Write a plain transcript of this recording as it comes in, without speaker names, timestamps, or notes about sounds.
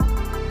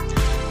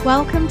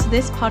Welcome to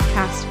this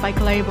podcast by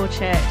Global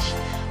Church.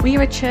 We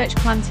are a church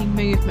planting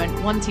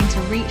movement wanting to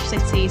reach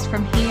cities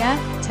from here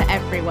to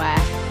everywhere,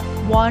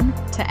 one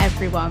to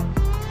everyone.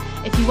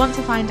 If you want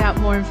to find out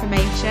more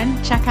information,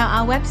 check out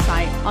our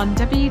website on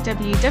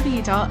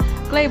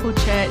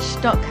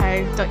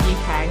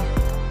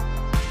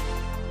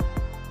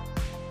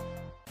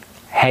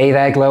www.globalchurch.co.uk. Hey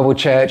there, Global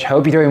Church.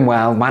 Hope you're doing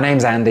well. My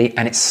name's Andy,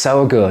 and it's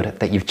so good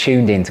that you've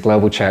tuned in to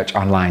Global Church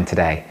Online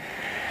today.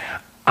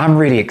 I'm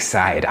really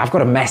excited. I've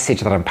got a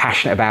message that I'm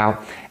passionate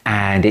about,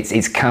 and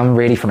it's come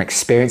really from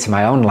experience in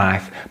my own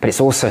life, but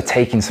it's also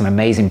taking some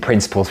amazing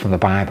principles from the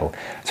Bible.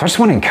 So I just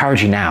want to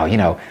encourage you now,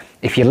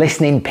 if you're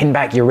listening, pin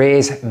back your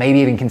ears, maybe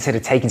even consider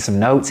taking some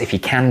notes if you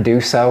can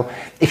do so.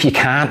 If you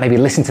can't, maybe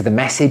listen to the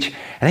message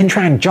and then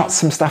try and jot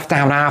some stuff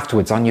down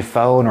afterwards on your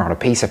phone or on a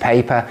piece of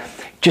paper.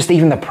 Just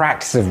even the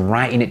practice of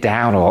writing it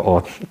down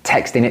or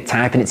texting it,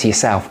 typing it to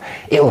yourself,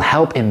 it'll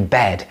help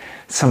embed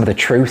some of the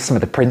truths, some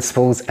of the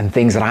principles and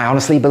things that I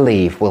honestly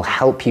believe will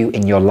help you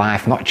in your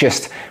life, not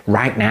just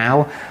right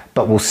now,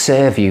 but will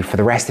serve you for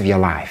the rest of your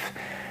life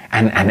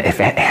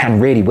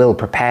and really will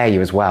prepare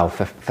you as well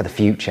for the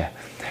future.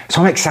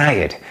 So I'm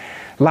excited.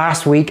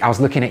 Last week I was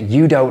looking at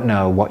You Don't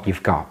Know What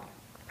You've Got.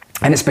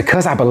 And it's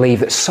because I believe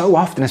that so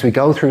often as we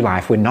go through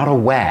life, we're not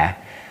aware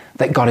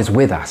that God is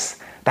with us,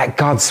 that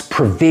God's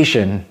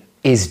provision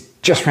is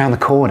just around the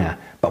corner,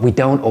 but we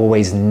don't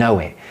always know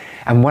it.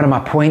 And one of my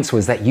points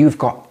was that you've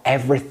got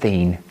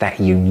everything that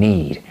you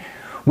need,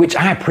 which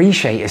I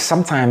appreciate is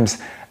sometimes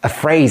a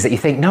phrase that you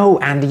think, no,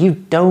 Andy, you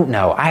don't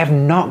know. I have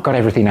not got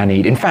everything I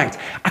need. In fact,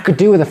 I could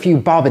do with a few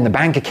bob in the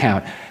bank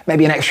account,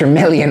 maybe an extra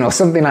million or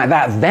something like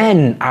that.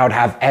 Then I would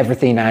have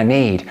everything I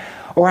need.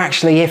 Or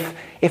actually, if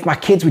my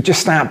kids would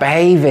just start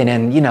behaving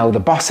and, the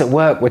boss at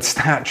work would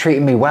start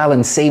treating me well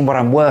and seeing what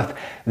I'm worth,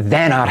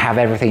 then I'd have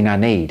everything I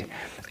need.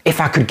 If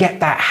I could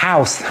get that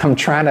house, I'm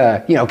trying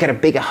to, get a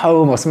bigger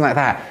home or something like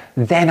that,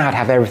 then I'd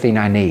have everything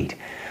I need.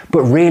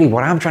 But really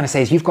what I'm trying to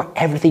say is you've got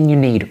everything you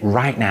need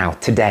right now,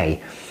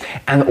 today.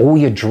 And all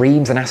your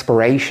dreams and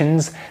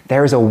aspirations,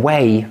 there is a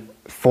way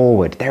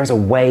forward. There is a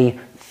way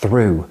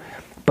through.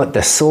 But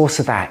the source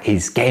of that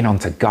is getting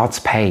onto God's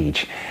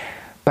page.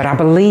 But I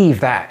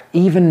believe that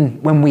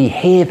even when we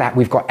hear that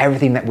we've got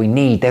everything that we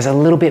need, there's a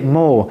little bit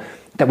more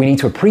that we need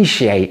to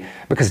appreciate,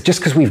 because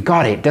just because we've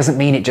got it doesn't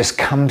mean it just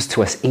comes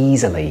to us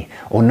easily,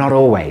 or not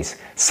always.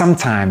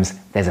 Sometimes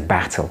there's a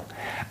battle.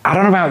 I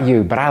don't know about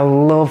you, but I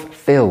love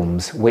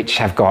films which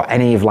have got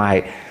any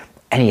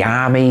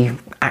army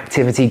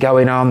activity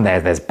going on.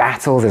 There's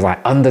battles, there's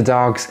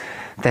underdogs.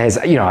 There's,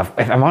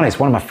 if I'm honest,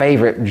 one of my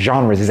favorite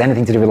genres is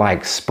anything to do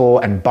with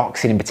sport and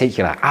boxing in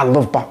particular. I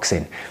love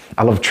boxing.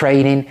 I love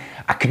training.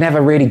 I could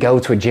never really go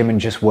to a gym and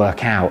just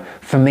work out.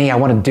 For me, I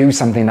want to do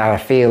something that I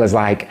feel is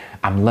like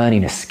I'm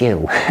learning a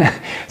skill.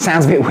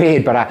 Sounds a bit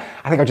weird, but I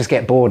think I just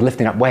get bored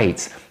lifting up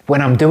weights. When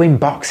I'm doing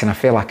boxing, I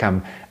feel like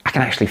I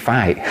can actually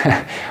fight.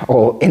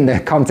 Or in the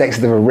context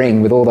of a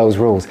ring with all those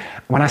rules.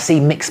 When I see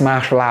mixed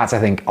martial arts, I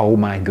think, oh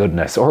my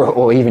goodness.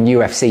 Or even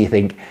UFC, I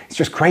think, it's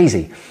just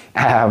crazy.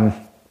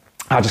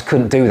 I just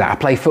couldn't do that. I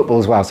play football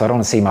as well, so I don't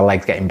want to see my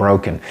legs getting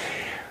broken.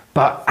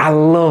 But I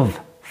love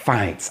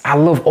fights. I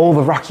love all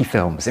the Rocky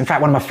films. In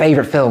fact, one of my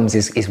favorite films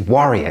is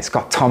Warrior. It's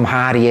got Tom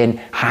Hardy in.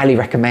 Highly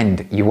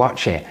recommend you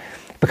watch it.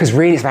 Because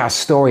really it's about a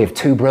story of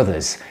two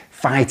brothers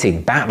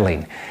fighting,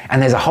 battling.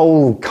 And there's a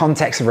whole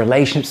context of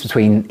relationships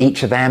between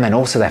each of them and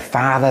also their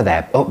father,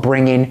 their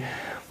upbringing.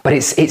 But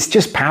it's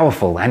just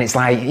powerful, and it's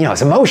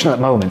it's emotional at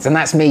moments. And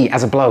that's me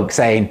as a bloke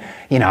saying,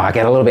 I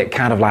get a little bit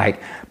kind of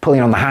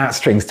pulling on the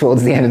heartstrings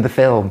towards the end of the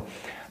film.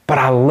 But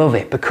I love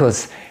it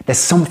because there's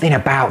something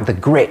about the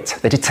grit,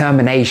 the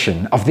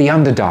determination of the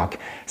underdog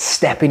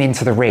stepping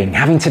into the ring,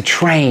 having to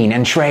train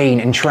and train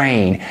and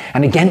train,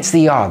 and against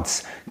the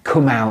odds,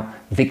 come out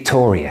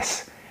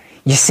victorious.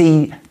 You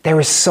see, there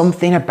is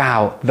something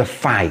about the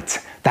fight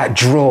that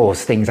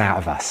draws things out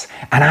of us.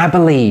 And I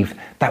believe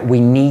that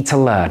we need to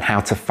learn how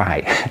to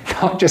fight.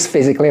 Not just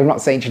physically. I'm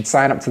not saying you should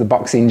sign up to the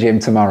boxing gym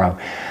tomorrow.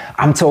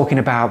 I'm talking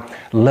about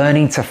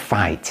learning to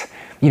fight.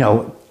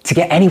 To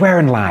get anywhere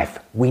in life,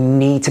 we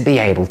need to be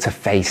able to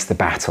face the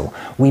battle.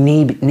 We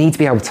need to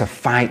be able to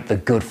fight the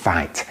good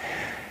fight.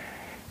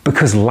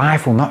 Because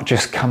life will not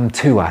just come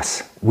to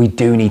us. We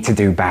do need to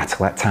do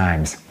battle at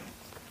times.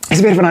 It's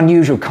a bit of an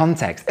unusual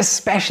context,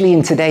 especially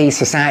in today's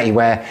society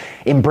where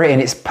in Britain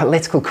it's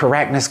political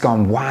correctness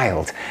gone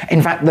wild.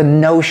 In fact, the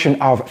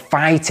notion of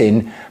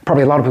fighting,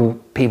 probably a lot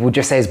of people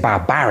just say is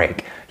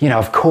barbaric.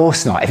 Of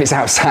course not, if it's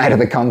outside of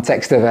the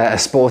context of a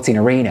sporting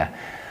arena.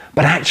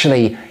 But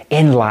actually,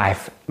 in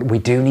life, we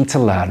do need to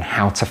learn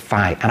how to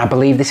fight. And I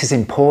believe this is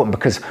important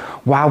because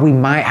while we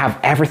might have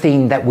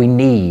everything that we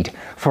need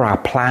for our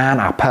plan,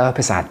 our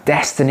purpose, our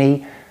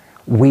destiny,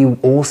 we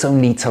also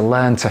need to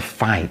learn to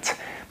fight,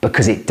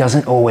 because it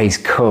doesn't always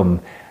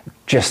come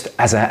just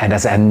as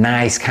a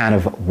nice kind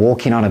of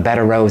walking on a bed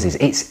of roses.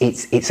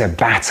 It's a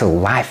battle.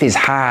 Life is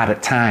hard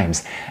at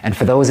times. And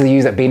for those of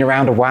you that have been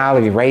around a while,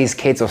 if you raised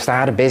kids or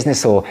started a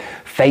business or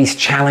faced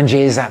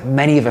challenges that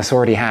many of us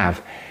already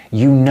have,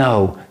 you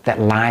know that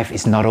life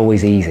is not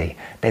always easy.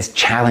 There's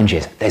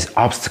challenges, there's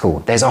obstacle,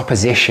 there's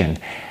opposition.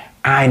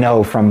 I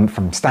know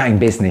from starting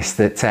business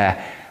that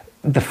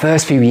the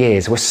first few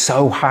years were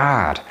so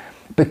hard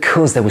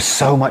because there was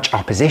so much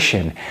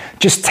opposition.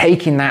 Just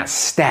taking that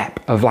step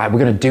of like, we're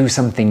going to do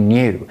something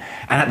new.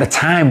 And at the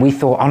time we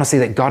thought honestly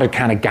that God had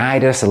kind of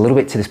guided us a little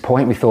bit to this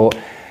point. We thought,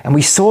 and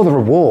we saw the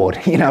reward,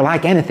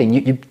 like anything,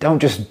 you don't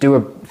just do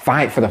a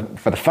fight for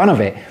the fun of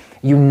it.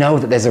 You know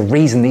that there's a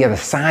reason the other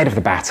side of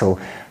the battle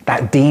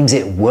that deems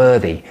it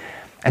worthy.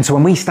 And so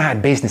when we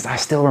started business, I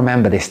still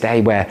remember this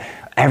day where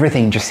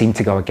everything just seemed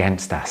to go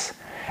against us.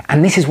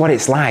 And this is what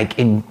it's like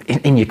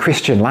in your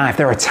Christian life.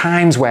 There are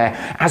times where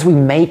as we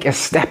make a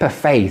step of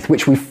faith,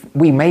 which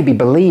we maybe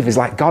believe is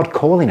like God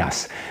calling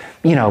us.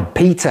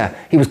 Peter,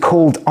 he was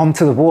called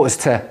onto the waters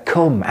to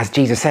come, as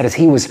Jesus said, as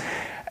he was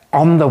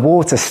on the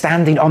water,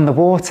 standing on the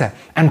water.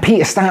 And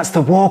Peter starts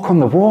to walk on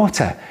the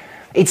water.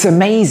 It's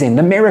amazing,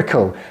 the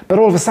miracle. But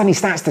all of a sudden he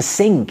starts to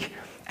sink.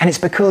 And it's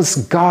because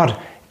God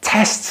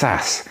tests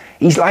us.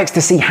 He likes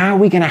to see how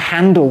we're going to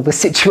handle the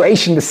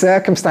situation, the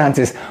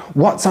circumstances,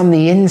 what's on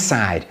the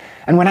inside.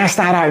 And when I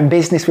started out in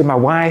business with my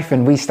wife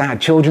and we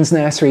started children's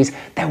nurseries,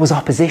 there was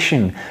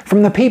opposition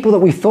from the people that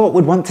we thought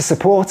would want to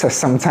support us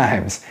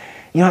sometimes.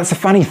 It's a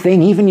funny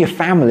thing. Even your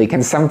family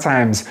can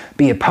sometimes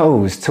be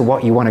opposed to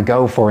what you want to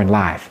go for in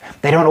life.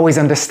 They don't always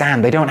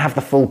understand. They don't have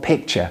the full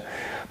picture.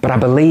 But I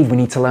believe we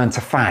need to learn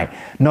to fight,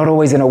 not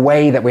always in a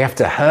way that we have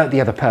to hurt the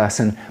other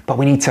person, but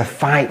we need to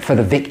fight for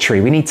the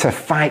victory. We need to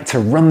fight to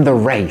run the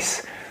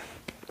race.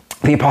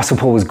 The Apostle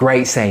Paul was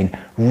great saying,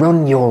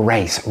 run your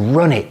race,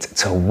 run it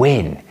to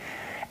win.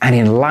 And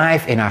in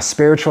life, in our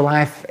spiritual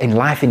life, in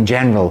life in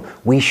general,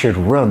 we should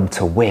run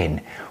to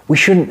win. We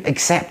shouldn't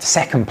accept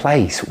second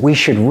place. We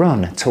should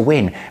run to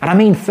win. And I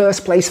mean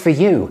first place for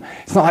you.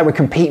 It's not like we're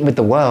competing with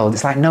the world.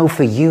 It's like, no,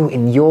 for you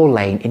in your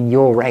lane, in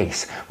your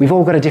race. We've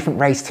all got a different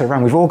race to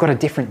run. We've all got a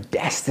different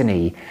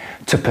destiny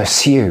to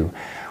pursue.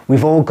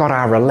 We've all got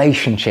our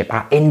relationship,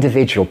 our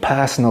individual,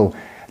 personal,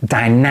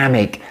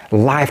 dynamic,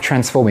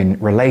 life-transforming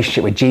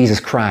relationship with Jesus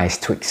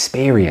Christ to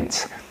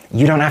experience.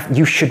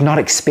 You should not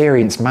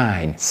experience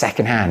mine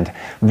secondhand.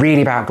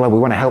 Really about Global, we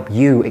want to help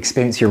you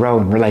experience your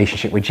own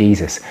relationship with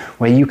Jesus,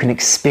 where you can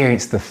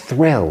experience the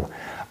thrill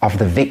of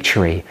the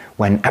victory.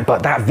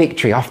 But that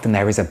victory, often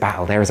there is a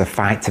battle, there is a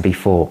fight to be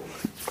fought.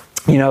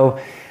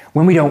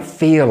 When we don't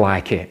feel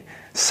like it,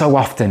 so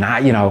often,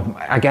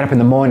 I get up in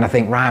the morning, I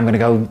think, right, I'm going to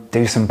go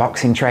do some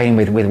boxing training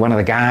with one of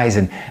the guys,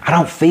 and I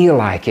don't feel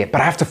like it, but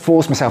I have to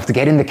force myself to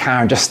get in the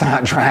car and just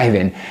start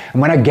driving.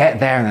 And when I get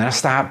there and then I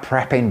start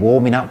prepping,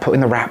 warming up,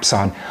 putting the wraps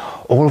on,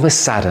 all of a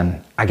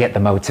sudden, I get the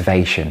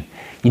motivation.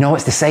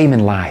 It's the same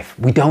in life.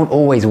 We don't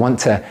always want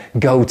to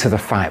go to the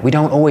fight. We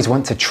don't always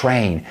want to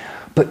train,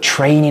 but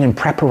training and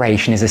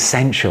preparation is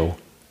essential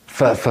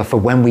for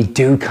when we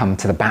do come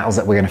to the battles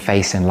that we're going to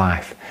face in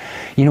life.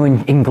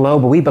 In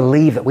Global, we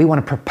believe that we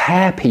want to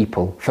prepare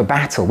people for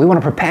battle. We want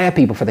to prepare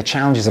people for the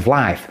challenges of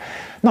life.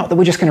 Not that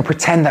we're just going to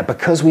pretend that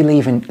because we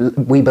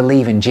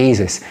believe in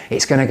Jesus,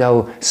 it's going to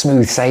go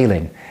smooth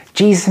sailing.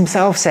 Jesus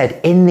himself said,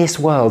 in this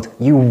world,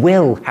 you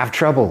will have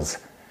troubles,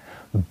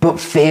 but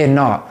fear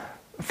not,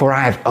 for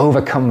I have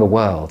overcome the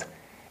world.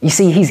 You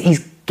see,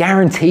 he's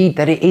guaranteed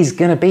that it is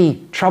going to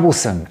be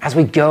troublesome as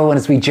we go and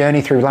as we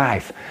journey through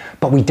life,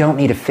 but we don't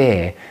need to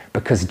fear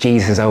because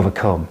Jesus has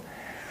overcome.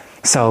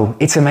 So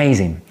it's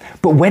amazing.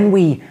 But when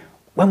we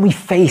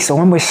face, or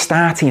when we're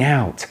starting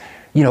out,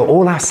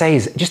 all I say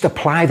is just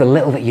apply the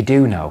little that you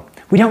do know.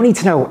 We don't need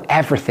to know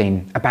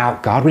everything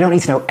about God. We don't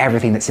need to know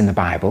everything that's in the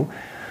Bible.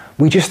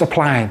 We just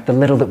apply the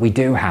little that we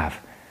do have.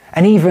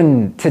 And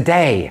even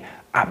today,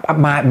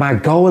 my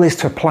goal is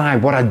to apply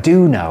what I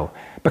do know,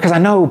 because I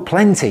know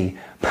plenty,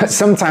 but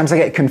sometimes I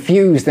get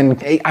confused and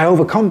I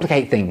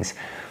overcomplicate things.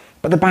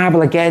 But the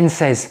Bible again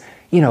says,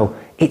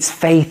 it's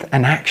faith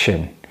and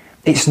action.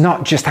 It's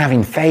not just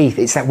having faith,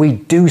 it's that we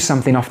do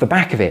something off the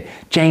back of it.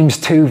 James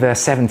 2 verse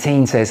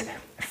 17 says,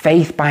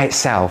 faith by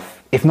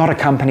itself, if not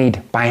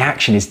accompanied by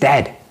action, is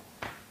dead.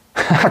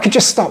 I could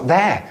just stop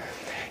there.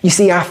 You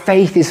see, our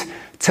faith is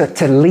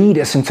to lead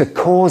us and to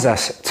cause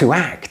us to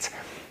act.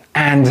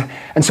 And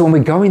so when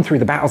we're going through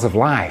the battles of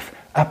life,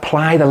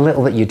 apply the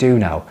little that you do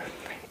know.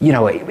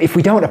 If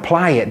we don't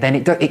apply it, then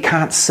it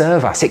can't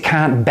serve us, it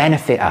can't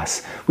benefit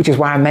us, which is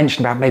why I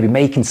mentioned about maybe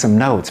making some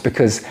notes,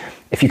 because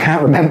if you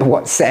can't remember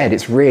what's said,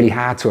 it's really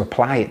hard to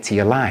apply it to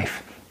your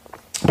life.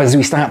 But as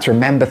we start to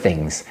remember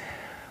things,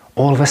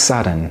 all of a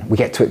sudden we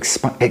get to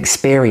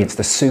experience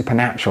the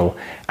supernatural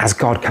as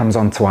God comes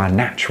onto our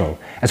natural.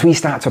 As we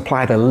start to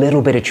apply the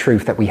little bit of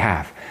truth that we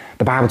have.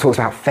 The Bible talks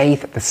about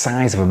faith the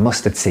size of a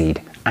mustard seed,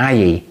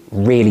 i.e.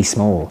 really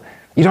small.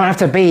 You don't have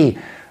to be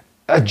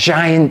a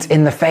giant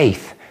in the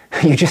faith.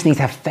 You just need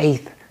to have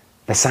faith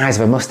the size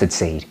of a mustard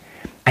seed.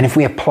 And if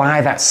we apply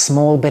that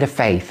small bit of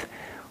faith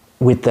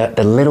with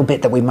the little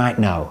bit that we might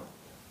know,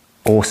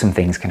 awesome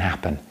things can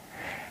happen.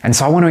 And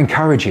so I want to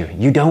encourage you,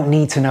 you don't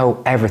need to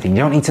know everything. You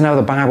don't need to know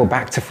the Bible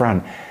back to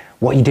front.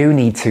 What you do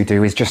need to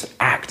do is just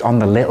act on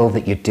the little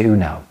that you do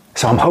know.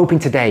 So I'm hoping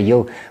today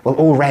you'll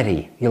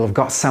have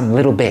got some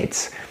little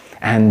bits,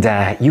 and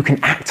you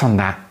can act on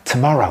that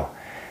tomorrow.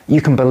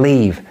 You can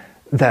believe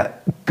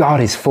that God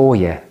is for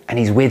you and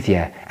He's with you,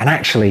 and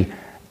actually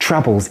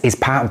troubles is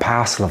part and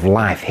parcel of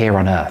life here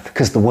on earth,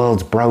 because the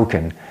world's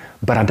broken,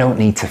 but I don't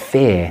need to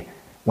fear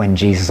when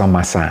Jesus is on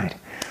my side.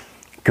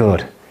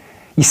 Good.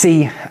 You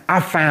see,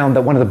 I've found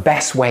that one of the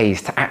best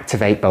ways to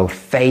activate both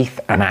faith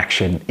and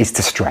action is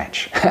to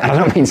stretch. And I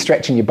don't mean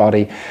stretching your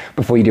body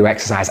before you do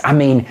exercise. I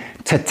mean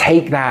to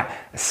take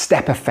that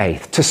step of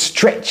faith, to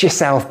stretch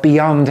yourself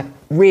beyond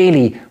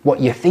really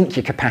what you think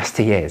your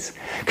capacity is.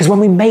 Because when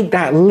we make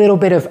that little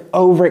bit of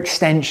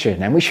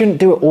overextension, and we shouldn't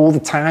do it all the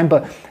time,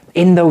 but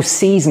in those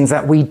seasons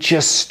that we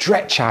just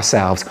stretch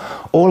ourselves,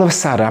 all of a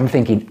sudden I'm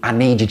thinking, I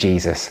need you,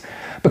 Jesus.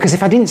 Because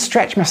if I didn't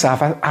stretch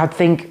myself, I'd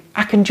think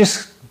I can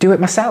just do it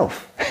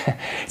myself.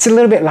 It's a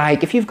little bit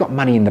like if you've got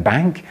money in the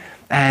bank,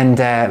 and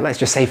let's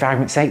just say for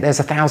argument's sake, there's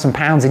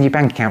 £1,000 in your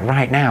bank account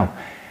right now,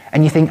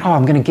 and you think, oh,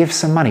 I'm going to give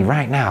some money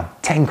right now,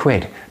 10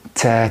 quid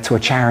to a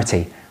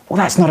charity. Well,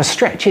 that's not a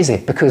stretch, is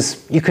it?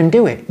 Because you can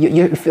do it.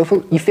 You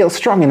feel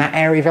strong in that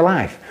area of your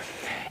life.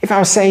 If I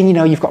was saying,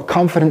 you've got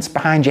confidence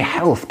behind your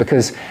health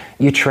because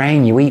you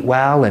train, you eat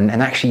well, and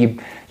actually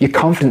you're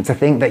confident to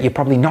think that you're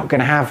probably not going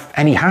to have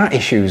any heart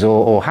issues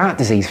or heart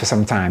disease for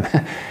some time,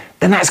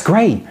 then that's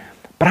great.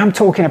 But I'm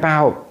talking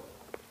about,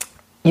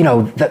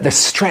 the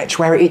stretch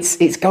where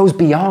it goes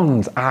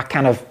beyond our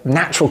kind of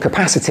natural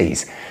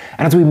capacities.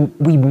 And as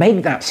we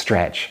make that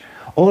stretch,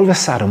 all of a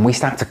sudden we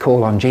start to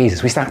call on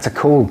Jesus. We start to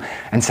call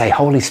and say,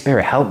 Holy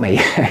Spirit, help me,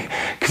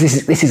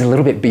 because this is a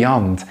little bit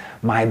beyond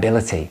my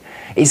ability.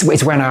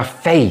 It's when our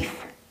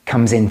faith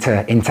comes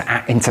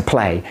into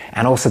play,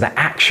 and also the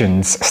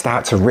actions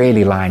start to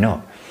really line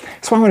up.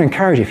 So I want to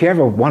encourage you, if you're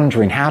ever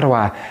wondering, how do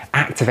I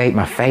activate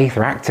my faith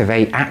or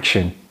activate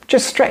action?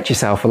 Just stretch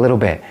yourself a little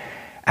bit,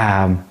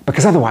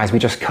 because otherwise we're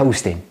just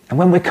coasting. And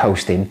when we're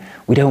coasting,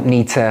 we don't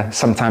need to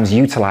sometimes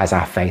utilize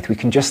our faith. We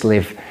can just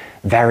live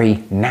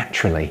very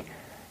naturally,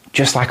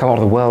 just like a lot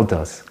of the world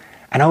does.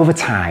 And over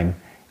time,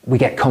 we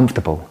get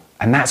comfortable.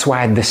 And that's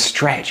why the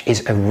stretch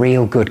is a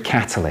real good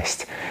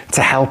catalyst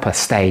to help us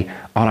stay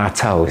on our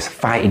toes,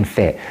 fighting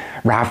fit.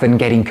 Rather than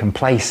getting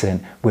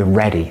complacent, we're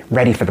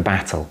ready for the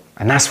battle.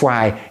 And that's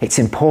why it's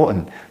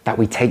important that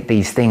we take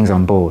these things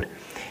on board.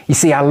 You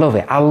see, I love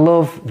it. I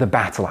love the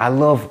battle. I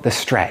love the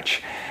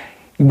stretch.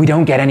 We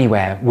don't get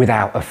anywhere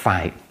without a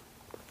fight.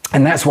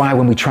 And that's why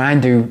when we try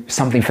and do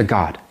something for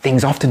God,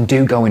 things often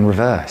do go in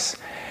reverse.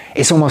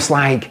 It's almost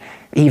like,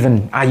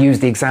 even I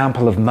used the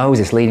example of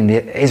Moses leading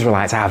the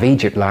Israelites out of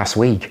Egypt last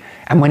week.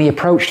 And when he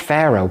approached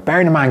Pharaoh,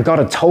 bearing in mind God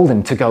had told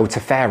him to go to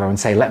Pharaoh and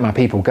say, let my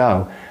people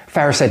go.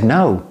 Pharaoh said,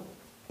 no.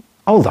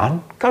 Hold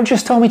on, God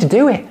just told me to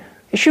do it.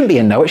 It shouldn't be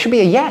a no, it should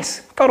be a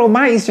yes. God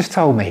Almighty's just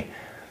told me.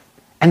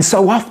 And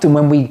so often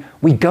when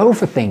we go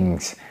for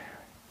things,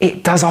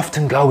 it does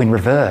often go in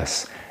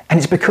reverse. And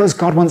it's because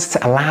God wants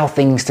to allow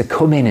things to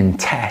come in and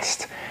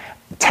test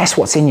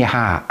what's in your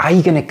heart. Are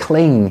you going to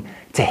cling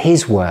to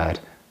His word,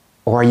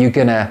 or are you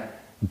going to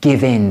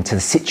give in to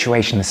the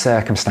situation, the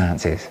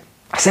circumstances?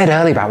 I said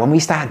earlier about when we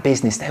started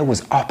business, there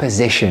was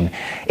opposition.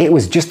 It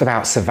was just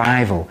about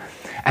survival.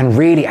 And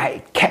really, I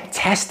kept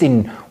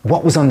testing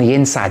what was on the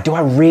inside. Do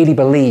I really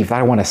believe that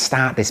I want to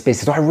start this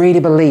business? Do I really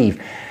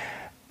believe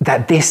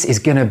that this is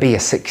going to be a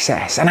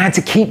success? And I had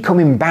to keep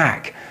coming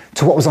back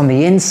to what was on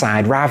the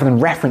inside rather than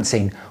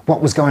referencing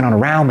what was going on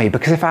around me.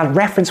 Because if I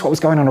referenced what was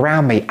going on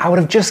around me, I would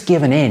have just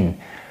given in.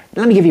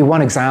 Let me give you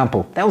one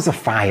example. There was a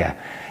fire.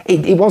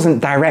 It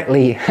wasn't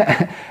directly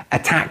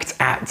attacked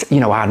at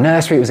our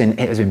nursery.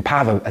 It was in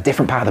part of a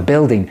different part of the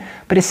building,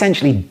 but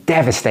essentially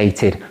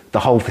devastated the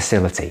whole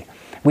facility.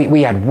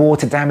 We had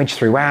water damage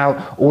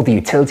throughout, all the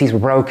utilities were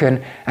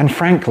broken, and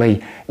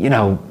frankly,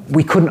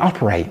 we couldn't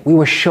operate. We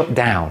were shut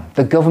down.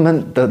 The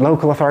government, the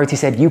local authority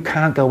said, you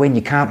can't go in,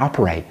 you can't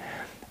operate.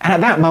 And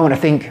at that moment I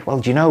think, well,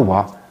 do you know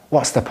what?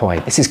 What's the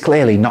point? This is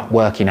clearly not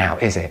working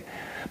out, is it?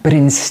 But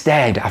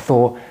instead I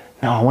thought,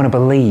 no, I want to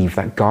believe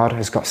that God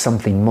has got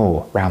something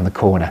more around the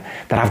corner,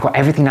 that I've got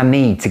everything I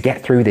need to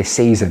get through this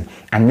season.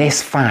 And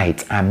this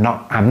fight, I'm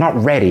not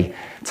ready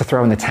to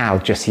throw in the towel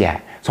just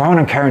yet. So I want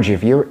to encourage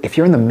you, if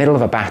you're in the middle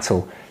of a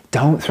battle,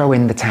 don't throw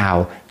in the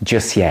towel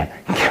just yet.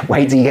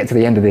 Wait till you get to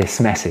the end of this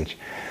message.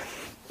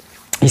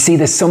 You see,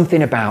 there's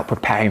something about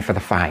preparing for the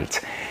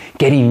fight,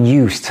 getting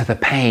used to the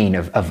pain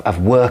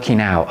of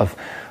working out,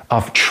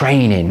 of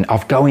training,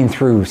 of going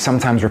through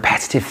sometimes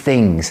repetitive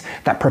things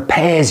that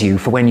prepares you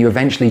for when you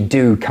eventually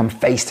do come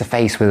face to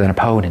face with an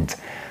opponent.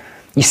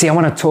 You see, I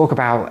want to talk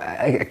about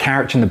a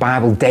character in the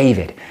Bible,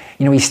 David.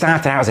 He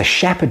started out as a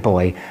shepherd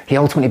boy. He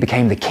ultimately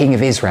became the king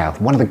of Israel,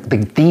 one of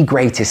the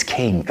greatest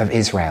king of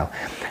Israel.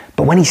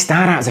 But when he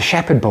started out as a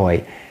shepherd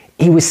boy,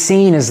 he was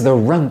seen as the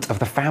runt of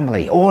the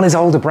family. All his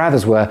older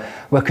brothers were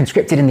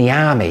conscripted in the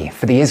army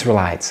for the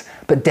Israelites.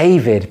 But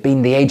David,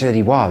 being the age that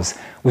he was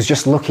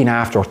just looking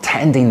after or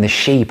tending the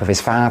sheep of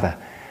his father.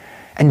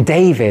 And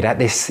David, at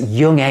this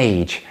young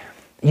age,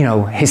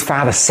 his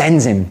father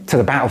sends him to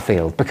the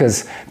battlefield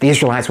because the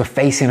Israelites were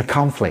facing a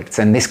conflict.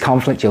 And this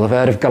conflict, you'll have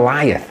heard of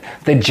Goliath,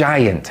 the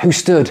giant who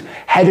stood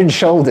head and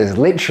shoulders,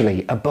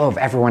 literally above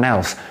everyone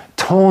else,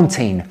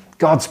 taunting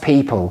God's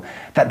people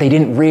that they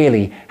didn't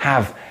really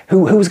have.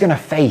 Who's going to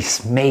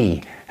face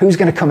me? Who's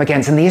going to come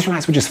against? And the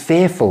Israelites were just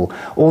fearful.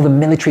 All the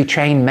military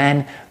trained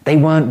men, they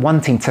weren't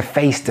wanting to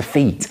face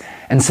defeat.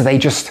 And so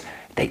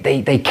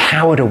they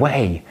cowered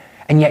away.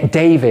 And yet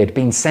David,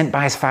 being sent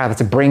by his father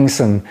to bring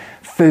some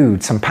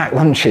food, some packed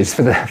lunches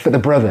for the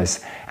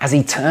brothers, as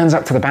he turns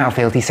up to the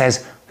battlefield, he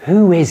says,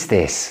 "Who is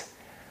this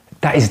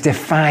that is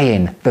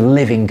defying the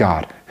living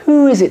God?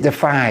 Who is it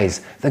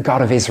defies the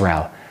God of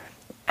Israel?"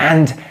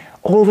 And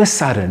all of a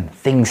sudden,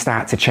 things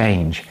start to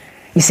change.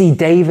 You see,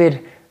 David,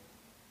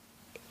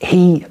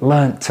 he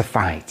learned to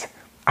fight.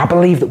 I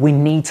believe that we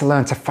need to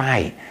learn to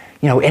fight.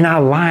 In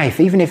our life,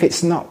 even if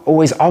it's not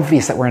always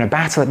obvious that we're in a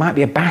battle, it might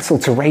be a battle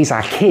to raise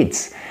our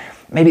kids.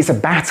 Maybe it's a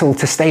battle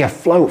to stay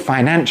afloat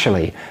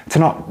financially, to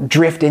not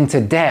drift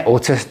into debt or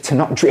to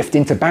not drift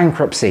into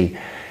bankruptcy.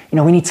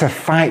 We need to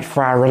fight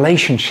for our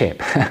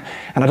relationship.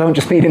 And I don't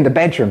just mean in the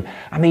bedroom.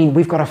 I mean,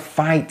 we've got to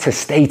fight to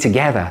stay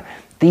together.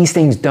 These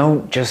things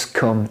don't just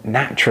come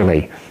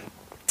naturally.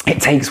 It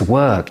takes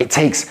work, it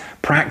takes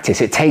practice,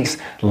 it takes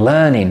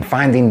learning,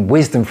 finding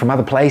wisdom from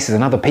other places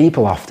and other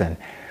people often.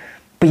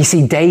 But you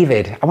see,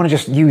 David, I want to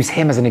just use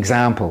him as an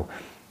example.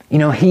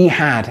 He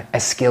had a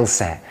skill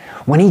set.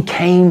 When he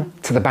came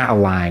to the battle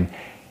line,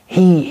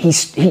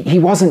 he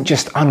wasn't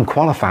just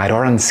unqualified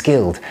or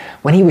unskilled.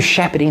 When he was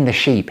shepherding the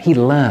sheep, he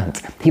learned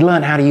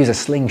how to use a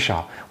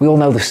slingshot. We all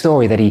know the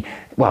story that he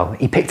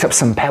picked up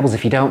some pebbles,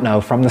 if you don't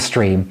know, from the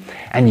stream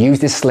and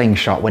used his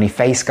slingshot when he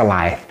faced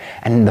Goliath.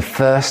 And the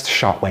first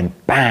shot went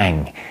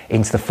bang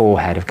into the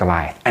forehead of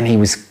Goliath. And he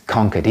was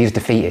conquered, he was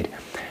defeated.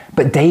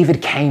 But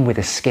David came with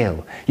a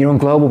skill. In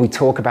Global, we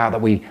talk about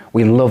that we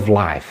love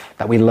life,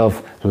 that we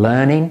love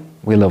learning,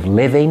 we love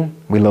living,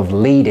 we love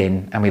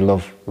leading, and we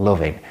love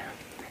loving.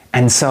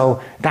 And so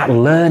that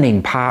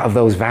learning part of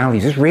those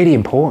values is really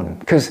important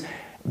because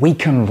we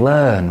can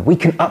learn, we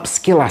can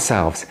upskill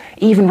ourselves.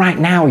 Even right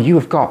now, you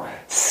have got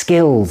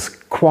skills,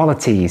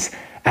 qualities,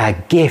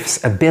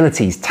 gifts,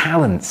 abilities,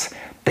 talents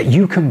that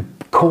you can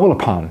call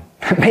upon.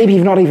 Maybe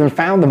you've not even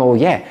found them all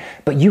yet,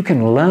 but you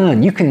can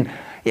learn. You can,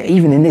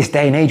 even in this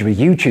day and age with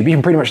YouTube, you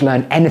can pretty much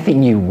learn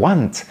anything you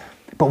want.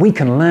 But we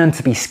can learn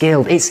to be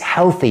skilled. It's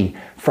healthy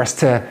for us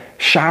to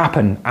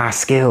sharpen our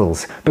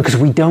skills because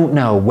we don't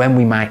know when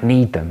we might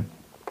need them.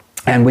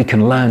 And we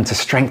can learn to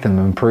strengthen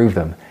them and improve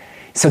them.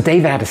 So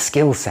David had a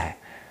skill set,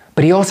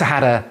 but he also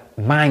had a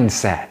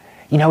mindset.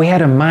 He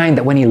had a mind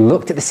that when he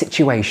looked at the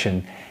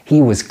situation,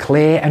 he was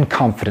clear and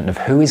confident of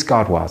who his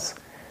God was,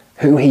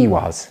 who he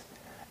was,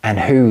 and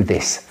who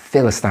this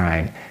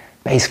Philistine,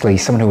 basically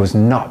someone who was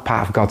not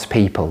part of God's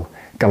people,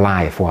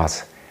 Goliath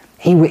was.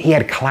 He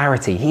had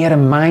clarity. He had a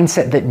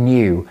mindset that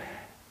knew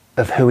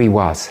of who he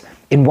was.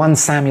 In 1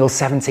 Samuel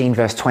 17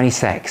 verse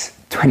 26,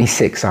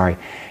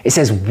 it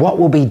says, "What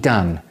will be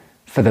done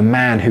for the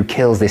man who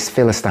kills this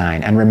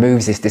Philistine and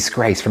removes this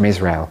disgrace from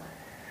Israel?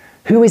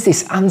 Who is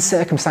this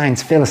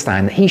uncircumcised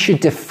Philistine that he should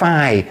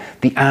defy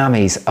the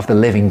armies of the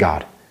living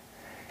God?"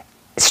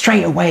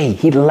 Straight away,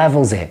 he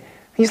levels it.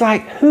 He's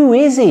like, who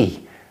is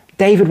he?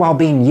 David, while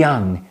being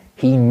young,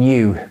 he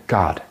knew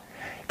God.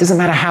 It doesn't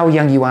matter how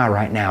young you are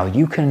right now,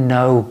 you can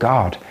know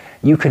God.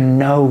 You can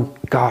know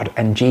God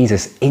and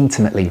Jesus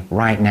intimately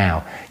right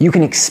now. You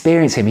can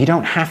experience him. You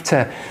don't have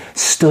to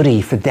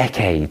study for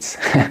decades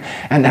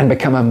and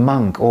become a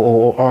monk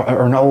or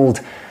an old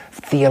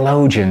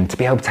theologian to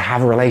be able to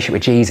have a relationship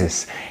with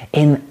Jesus.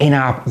 In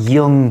our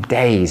young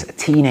days,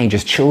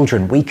 teenagers,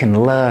 children, we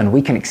can learn,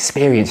 we can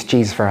experience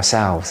Jesus for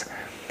ourselves.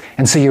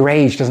 And so your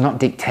age does not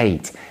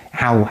dictate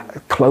how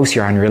close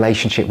you are in your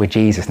relationship with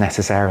Jesus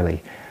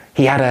necessarily.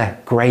 He had a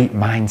great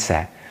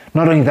mindset.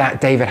 Not only that,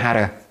 David had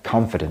a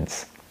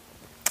confidence.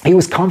 He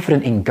was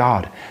confident in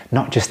God,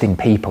 not just in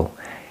people.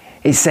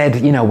 It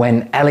said,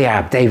 when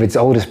Eliab, David's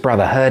oldest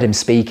brother, heard him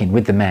speaking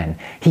with the men,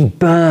 he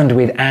burned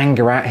with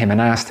anger at him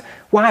and asked,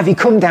 "Why have you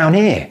come down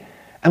here?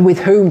 And with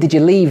whom did you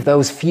leave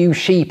those few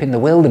sheep in the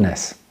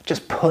wilderness?"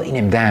 Just putting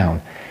him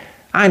down.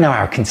 "I know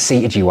how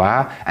conceited you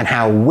are and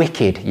how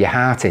wicked your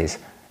heart is.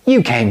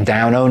 You came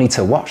down only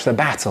to watch the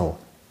battle."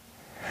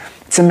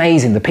 It's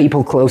amazing, the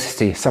people closest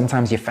to you,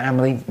 sometimes your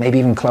family, maybe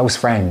even close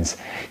friends,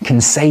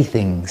 can say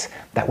things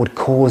that would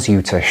cause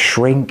you to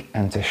shrink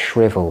and to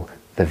shrivel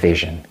the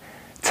vision,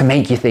 to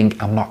make you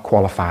think, I'm not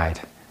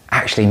qualified.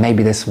 Actually,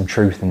 maybe there's some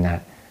truth in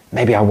that.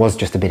 Maybe I was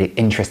just a bit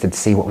interested to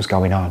see what was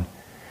going on.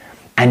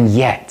 And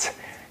yet,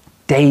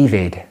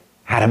 David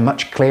had a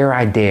much clearer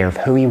idea of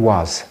who he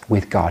was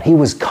with God. He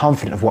was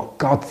confident of what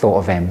God thought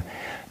of him,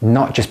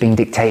 not just being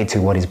dictated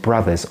to what his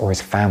brothers or his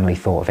family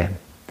thought of him.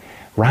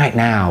 Right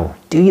now,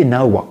 do you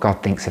know what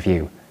God thinks of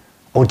you?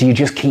 Or do you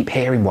just keep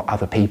hearing what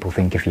other people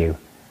think of you?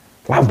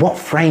 Like, what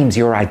frames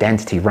your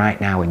identity right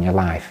now in your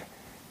life?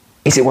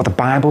 Is it what the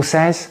Bible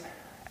says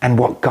and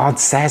what God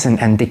says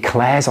and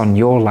declares on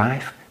your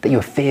life? That you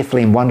are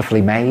fearfully and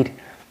wonderfully made?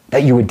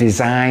 That you were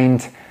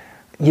designed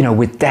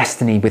with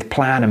destiny, with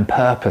plan and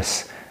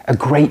purpose, a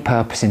great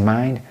purpose in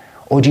mind?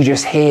 Or do you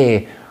just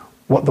hear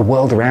what the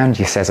world around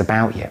you says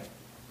about you?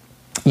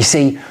 You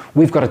see,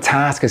 we've got a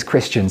task as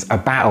Christians, a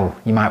battle,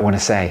 you might want to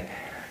say,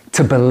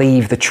 to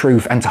believe the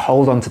truth and to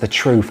hold on to the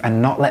truth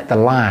and not let the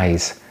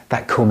lies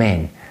that come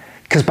in.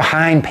 Because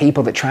behind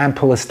people that try and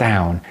pull us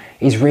down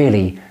is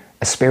really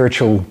a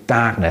spiritual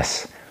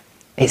darkness.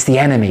 It's the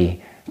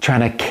enemy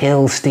trying to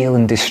kill, steal,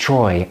 and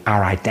destroy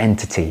our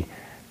identity,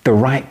 the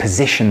right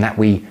position that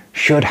we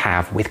should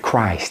have with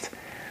Christ.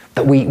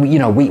 That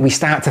we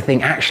start to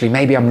think, actually,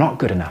 maybe I'm not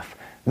good enough.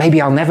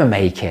 Maybe I'll never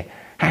make it.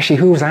 Actually,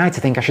 who was I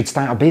to think I should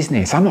start a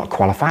business? I'm not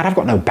qualified. I've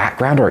got no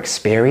background or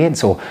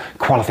experience or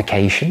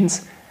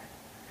qualifications.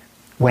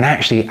 When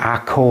actually our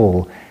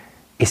call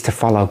is to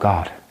follow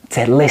God,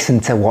 to listen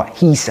to what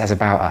He says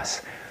about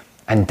us.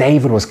 And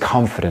David was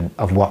confident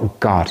of what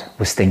God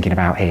was thinking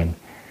about him.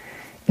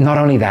 Not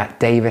only that,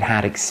 David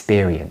had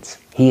experience.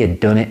 He had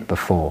done it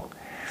before.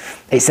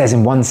 It says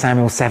in 1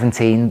 Samuel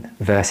 17,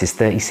 verses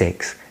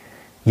 36,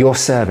 your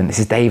servant, this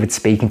is David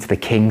speaking to the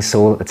king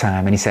Saul at the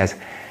time, and he says,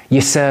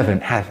 your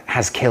servant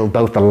has killed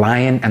both the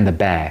lion and the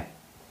bear.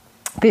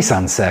 This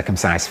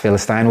uncircumcised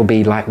Philistine will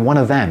be like one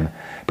of them,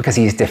 because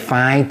he has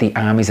defied the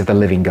armies of the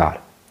living God.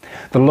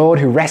 The Lord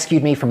who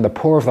rescued me from the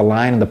paw of the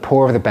lion and the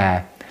paw of the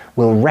bear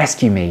will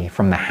rescue me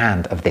from the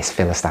hand of this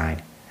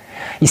Philistine.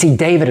 You see,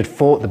 David had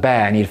fought the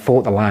bear and he had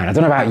fought the lion. I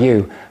don't know about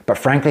you, but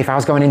frankly, if I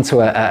was going into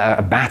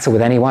a battle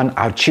with anyone,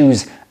 I'd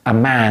choose a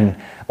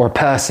man or a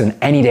person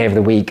any day of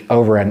the week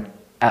over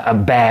a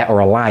bear or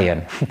a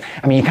lion.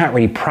 I mean, you can't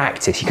really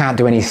practice. You can't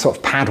do any sort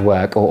of pad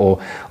work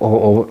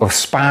or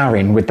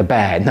sparring with the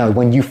bear. No,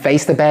 when you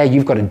face the bear,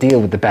 you've got to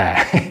deal with the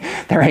bear.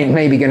 There ain't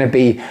maybe going to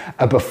be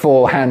a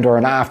beforehand or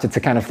an after to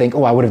kind of think,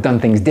 oh, I would have done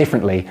things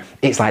differently.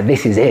 It's like,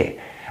 this is it.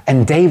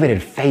 And David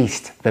had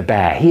faced the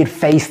bear. He had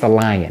faced the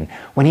lion.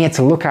 When he had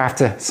to look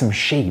after some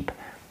sheep,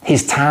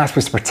 his task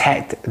was to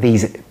protect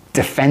these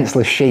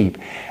defenseless sheep.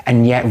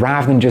 And yet,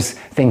 rather than just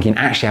thinking,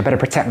 actually, I better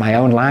protect my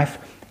own life,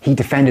 he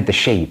defended the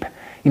sheep.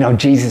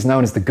 Jesus is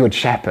known as the Good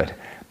Shepherd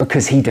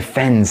because he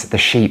defends the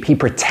sheep. He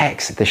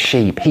protects the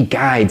sheep. He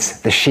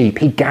guides the sheep.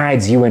 He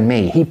guides you and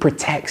me. He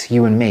protects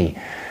you and me.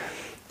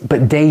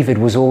 But David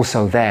was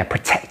also there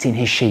protecting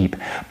his sheep,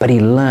 but he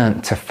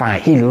learned to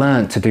fight. He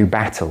learned to do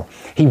battle.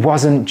 He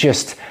wasn't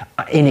just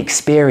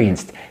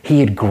inexperienced.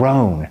 He had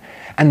grown.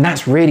 And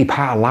that's really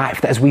part of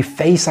life, that as we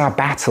face our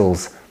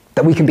battles,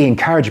 that we can be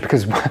encouraged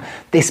because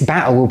this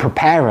battle will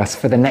prepare us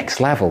for the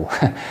next level,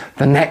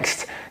 the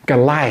next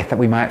Goliath that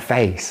we might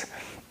face,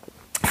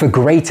 for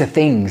greater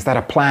things that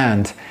are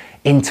planned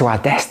into our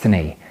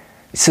destiny.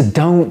 So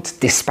don't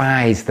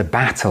despise the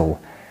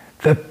battle.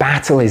 The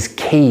battle is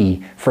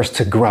key for us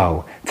to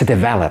grow, to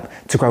develop,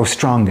 to grow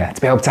stronger, to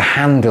be able to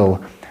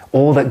handle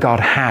all that God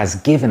has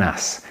given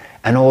us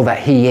and all that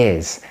He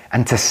is,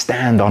 and to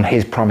stand on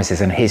His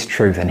promises and His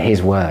truth and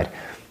His word.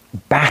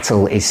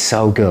 Battle is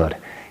so good.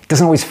 It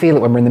doesn't always feel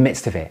it when we're in the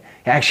midst of it.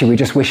 Actually, we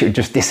just wish it would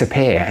just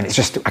disappear and it's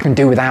just, I can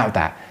do without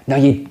that. No,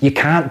 you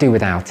can't do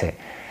without it.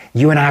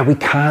 You and I, we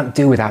can't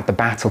do without the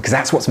battle because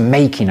that's what's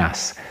making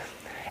us.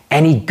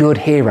 Any good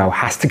hero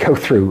has to go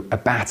through a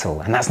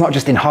battle. And that's not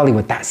just in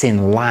Hollywood, that's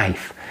in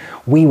life.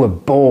 We were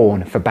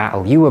born for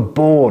battle. You were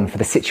born for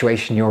the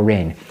situation you're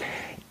in.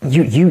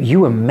 You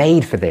were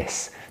made for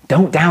this.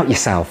 Don't doubt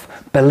yourself.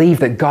 Believe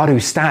that God who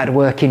started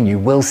work in you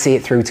will see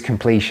it through to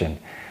completion.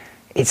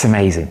 It's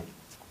amazing.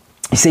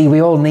 You see, we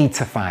all need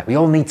to fight. We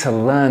all need to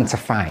learn to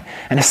fight.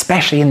 And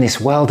especially in this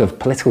world of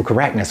political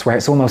correctness where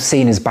it's almost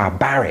seen as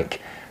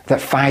barbaric, that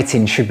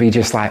fighting should be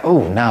just like,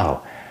 oh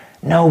no.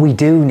 No, we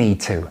do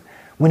need to.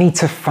 We need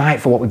to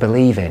fight for what we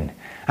believe in.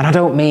 And I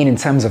don't mean in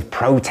terms of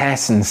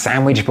protests and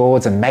sandwich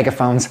boards and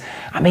megaphones.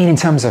 I mean in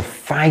terms of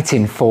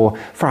fighting for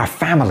our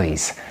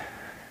families.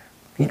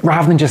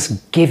 Rather than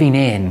just giving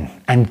in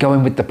and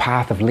going with the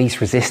path of least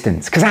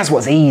resistance, because that's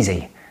what's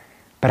easy.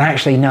 But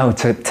actually, no,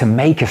 to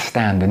make a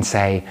stand and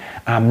say,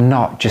 I'm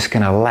not just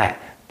going to let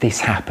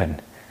this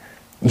happen.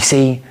 You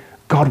see,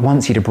 God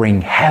wants you to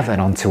bring heaven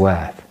onto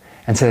earth.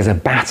 And so there's a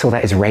battle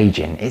that is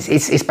raging.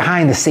 It's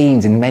behind the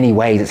scenes in many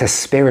ways. It's a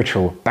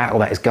spiritual battle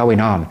that is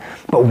going on.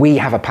 But we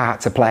have a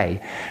part to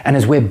play. And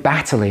as we're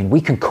battling,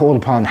 we can call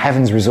upon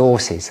heaven's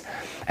resources.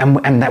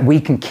 And that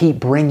we can keep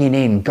bringing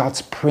in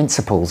God's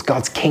principles,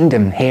 God's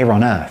kingdom here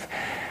on earth.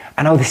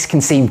 I know this can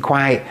seem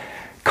quite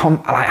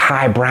like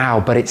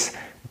highbrow, but it's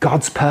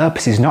God's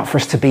purpose is not for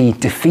us to be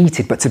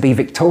defeated, but to be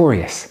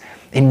victorious.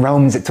 In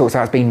Romans, it talks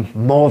about us being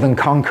more than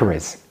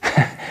conquerors.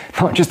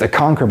 Not just a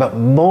conqueror, but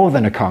more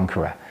than a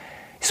conqueror.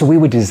 So we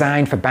were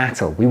designed for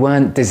battle. We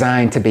weren't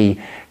designed to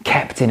be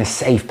kept in a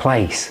safe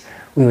place.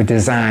 We were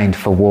designed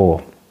for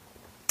war.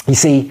 You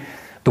see,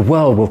 the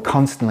world will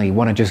constantly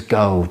want to just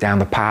go down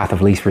the path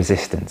of least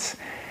resistance.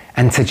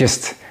 And to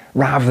just,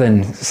 rather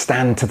than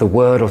stand to the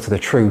word or to the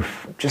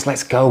truth, just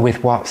let's go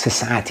with what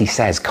society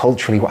says,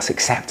 culturally what's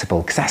acceptable,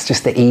 because that's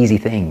just the easy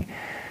thing.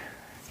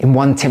 In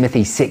 1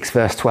 Timothy 6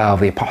 verse 12,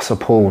 the Apostle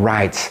Paul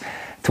writes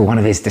to one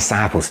of his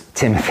disciples,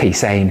 Timothy,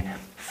 saying,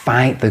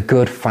 fight the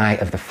good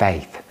fight of the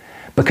faith.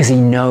 because he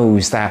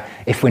knows that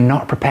if we're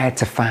not prepared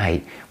to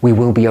fight, we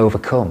will be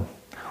overcome.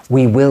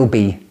 We will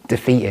be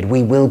defeated.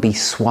 We will be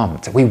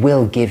swamped. We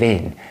will give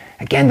in.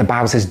 Again, the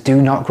Bible says,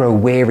 do not grow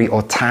weary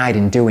or tired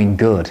in doing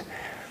good.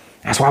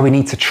 That's why we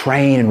need to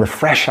train and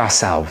refresh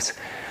ourselves,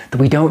 that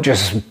we don't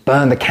just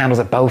burn the candles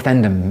at both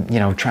ends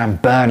and, try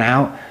and burn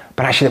out,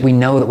 but actually that we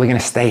know that we're going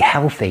to stay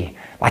healthy.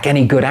 Like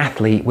any good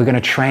athlete, we're going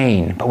to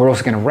train, but we're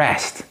also going to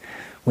rest.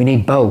 We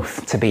need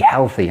both to be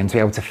healthy and to be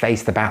able to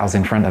face the battles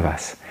in front of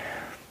us.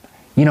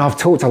 I've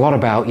talked a lot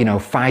about,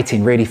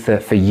 fighting really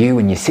for you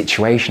and your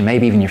situation,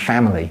 maybe even your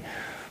family.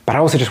 But I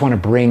also just want to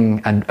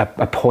bring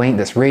a point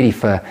that's really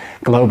for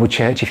Global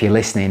Church, if you're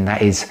listening,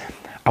 that is,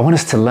 I want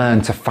us to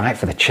learn to fight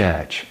for the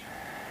church.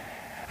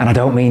 And I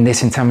don't mean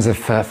this in terms of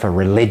for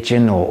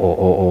religion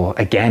or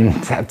again,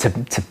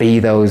 to be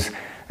those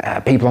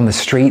people on the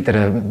street that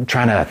are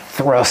trying to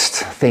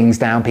thrust things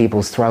down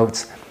people's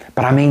throats.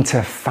 But I mean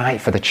to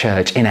fight for the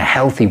church in a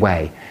healthy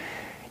way.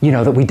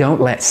 That we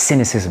don't let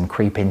cynicism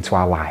creep into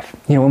our life.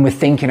 When we're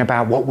thinking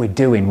about what we're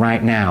doing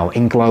right now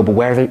in global,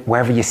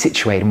 wherever you're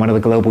situated in one of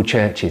the global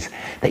churches,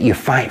 that you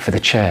fight for the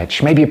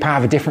church. Maybe you're part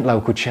of a different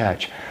local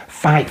church.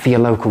 Fight for your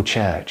local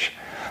church.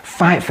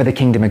 Fight for the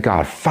kingdom of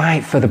God.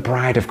 Fight for the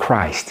bride of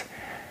Christ.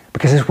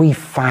 Because as we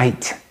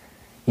fight,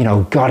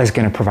 God is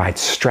going to provide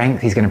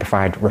strength. He's going to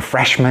provide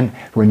refreshment,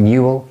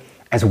 renewal.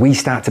 As we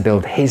start to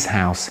build his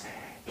house,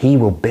 he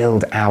will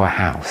build our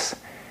house.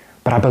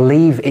 But I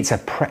believe it's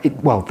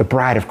the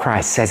bride of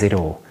Christ says it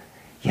all.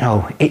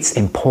 It's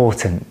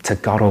important to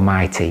God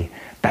Almighty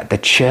that the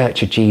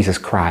church of Jesus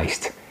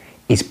Christ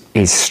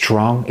is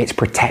strong, it's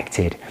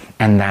protected,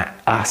 and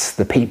that us,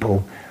 the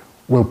people,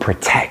 will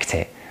protect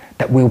it,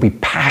 that we'll be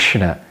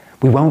passionate.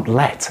 We won't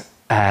let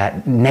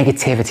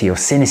negativity or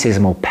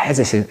cynicism or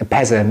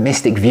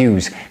pessimistic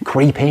views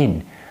creep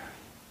in.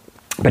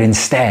 But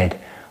instead,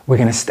 we're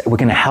going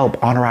to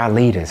help honor our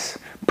leaders,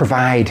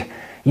 provide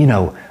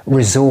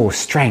resource,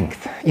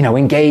 strength,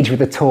 engage with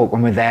the talk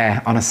when we're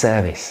there on a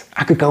service.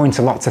 I could go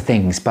into lots of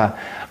things, but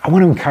I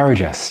want to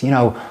encourage us.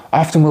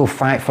 Often we'll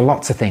fight for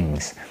lots of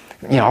things.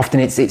 Often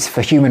it's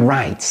for human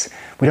rights.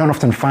 We don't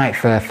often fight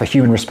for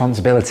human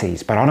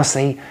responsibilities, but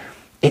honestly,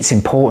 it's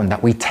important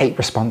that we take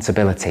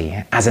responsibility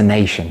as a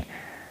nation.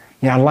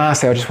 And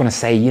lastly, I just want to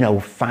say,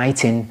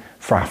 fighting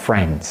for our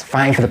friends,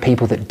 fighting for the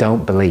people that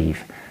don't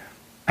believe.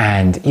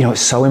 And,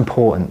 it's so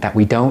important that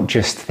we don't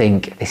just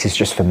think this is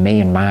just for me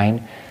and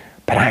mine,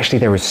 but actually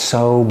there is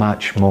so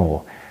much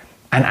more.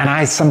 And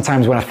I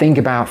sometimes, when I think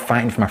about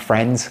fighting for my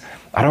friends,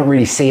 I don't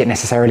really see it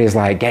necessarily as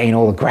like getting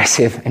all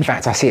aggressive. In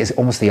fact, I see it as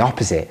almost the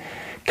opposite.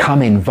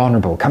 Coming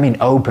vulnerable, coming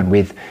open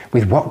with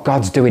what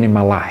God's doing in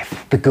my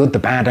life, the good, the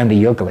bad, and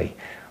the ugly.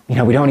 We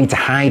don't need to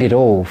hide it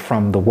all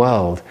from the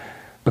world,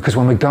 because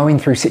when we're going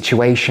through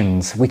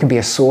situations, we can be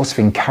a source of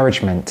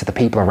encouragement to the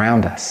people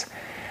around us.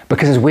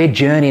 Because as we're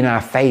journeying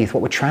our faith,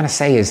 what we're trying to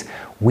say is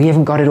we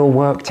haven't got it all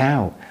worked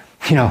out.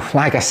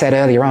 Like I said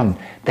earlier on,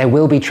 there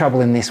will be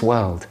trouble in this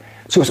world.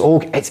 So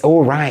it's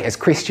all right as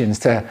Christians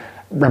to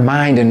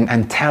remind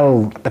and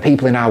tell the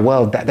people in our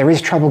world that there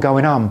is trouble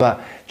going on. But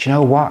do you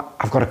know what?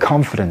 I've got a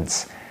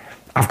confidence.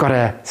 I've got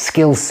a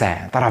skill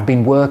set that I've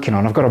been working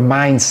on. I've got a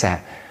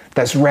mindset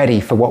that's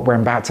ready for what we're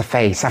about to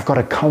face. I've got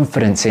a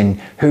confidence in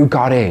who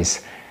God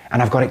is.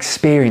 And I've got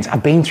experience.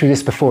 I've been through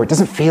this before. It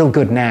doesn't feel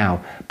good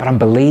now, but I'm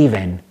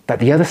believing that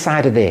the other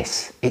side of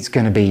this, it's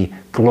going to be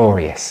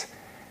glorious.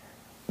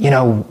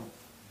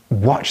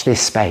 Watch this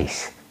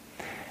space.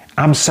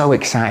 I'm so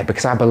excited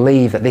because I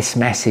believe that this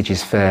message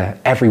is for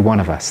every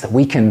one of us, that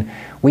we can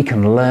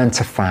learn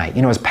to fight.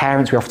 As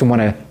parents, we often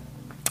want to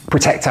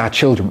protect our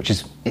children, which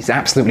is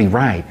absolutely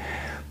right.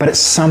 But at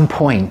some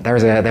point, there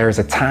is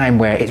a time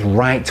where it's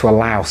right to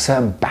allow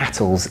certain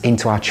battles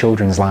into our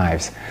children's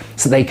lives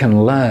so they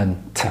can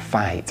learn to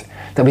fight.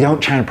 That we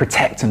don't try and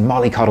protect and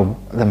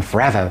mollycoddle them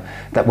forever,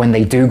 that when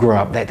they do grow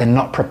up, they're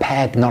not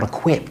prepared, not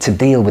equipped to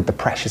deal with the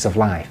pressures of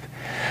life.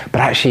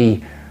 But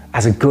actually,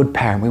 as a good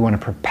parent, we want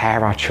to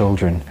prepare our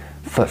children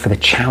for the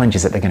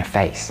challenges that they're going to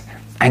face.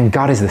 And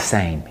God is the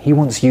same. He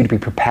wants you to be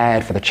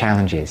prepared for the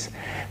challenges.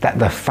 That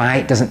the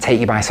fight doesn't take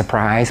you by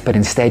surprise, but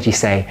instead you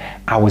say,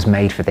 I was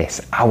made for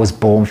this. I was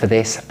born for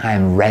this. I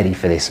am ready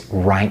for this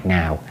right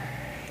now.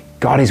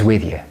 God is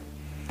with you.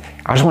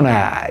 I just want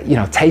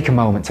to, take a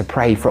moment to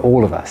pray for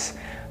all of us.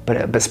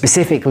 But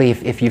specifically,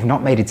 if you've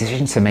not made a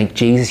decision to make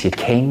Jesus your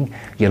King,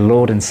 your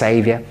Lord and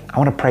Savior, I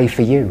want to pray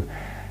for you.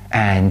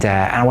 And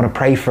I want to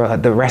pray for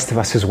the rest of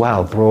us as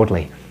well,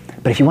 broadly.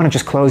 But if you want to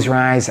just close your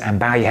eyes and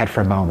bow your head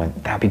for a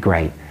moment, that'd be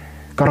great.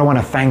 God, I want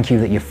to thank you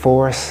that you're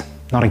for us,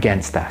 not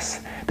against us.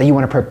 That you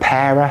want to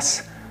prepare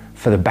us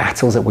for the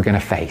battles that we're going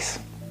to face.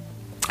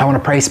 I want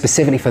to pray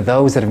specifically for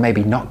those that have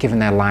maybe not given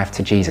their life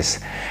to Jesus.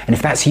 And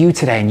if that's you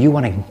today and you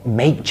want to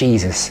make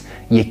Jesus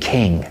your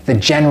King, the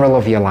general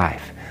of your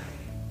life,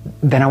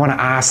 then I want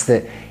to ask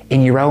that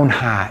in your own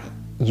heart,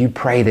 you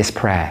pray this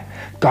prayer.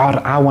 God,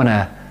 I want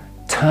to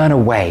turn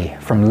away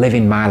from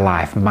living my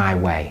life my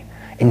way.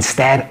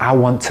 Instead, I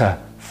want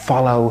to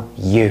follow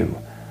you.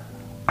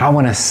 I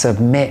want to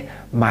submit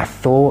my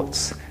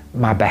thoughts,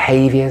 my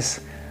behaviors,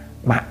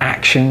 my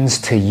actions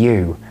to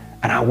you,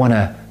 and I want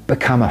to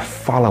become a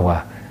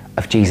follower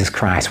of Jesus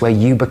Christ, where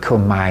you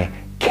become my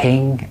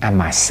King and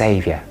my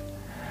Savior.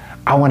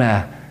 I want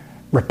to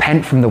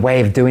repent from the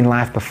way of doing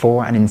life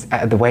before and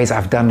the ways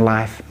I've done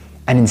life,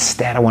 and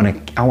instead I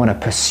want to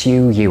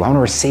pursue you. I want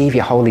to receive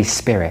your Holy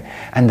Spirit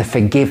and the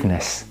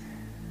forgiveness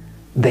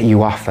that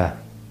you offer.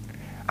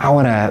 I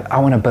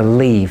want to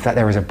believe that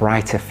there is a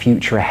brighter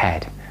future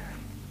ahead,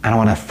 and I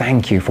want to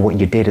thank you for what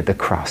you did at the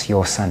cross,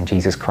 your Son,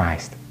 Jesus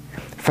Christ.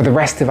 For the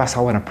rest of us,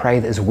 I want to pray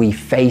that as we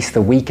face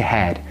the week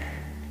ahead,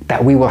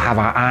 that we will have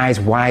our eyes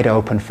wide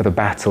open for the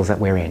battles that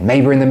we're in.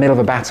 Maybe we're in the middle of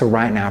a battle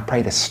right now. I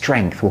pray the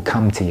strength will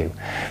come to you.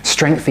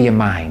 Strength for your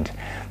mind,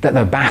 that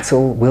the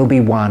battle will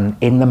be won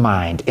in the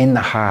mind, in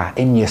the heart,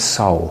 in your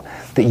soul,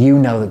 that you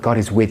know that God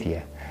is with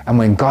you. And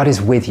when God is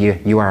with you,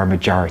 you are a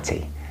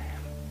majority.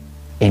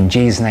 In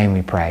Jesus' name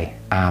we pray,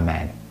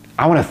 amen.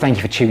 I want to thank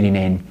you for tuning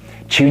in.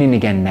 Tune in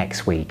again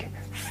next week.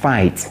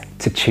 Fight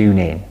to tune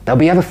in. There'll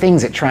be other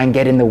things that try and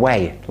get in the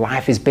way.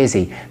 Life is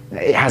busy.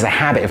 It has a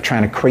habit of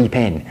trying to creep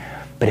in.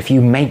 But if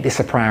you make this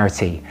a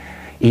priority,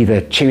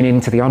 either tune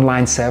in to the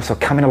online service or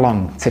coming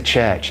along to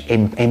church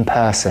in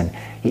person,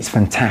 it's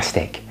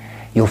fantastic.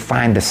 You'll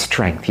find the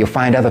strength. You'll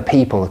find other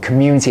people, a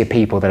community of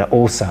people that are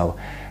also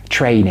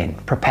training,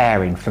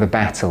 preparing for the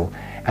battle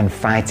and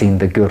fighting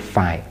the good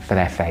fight for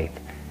their faith.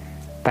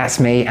 That's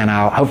me, and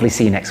I'll hopefully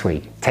see you next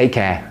week. Take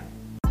care.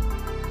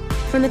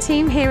 From the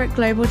team here at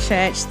Global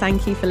Church,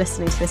 thank you for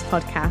listening to this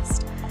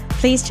podcast.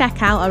 Please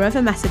check out our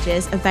other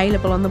messages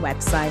available on the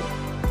website.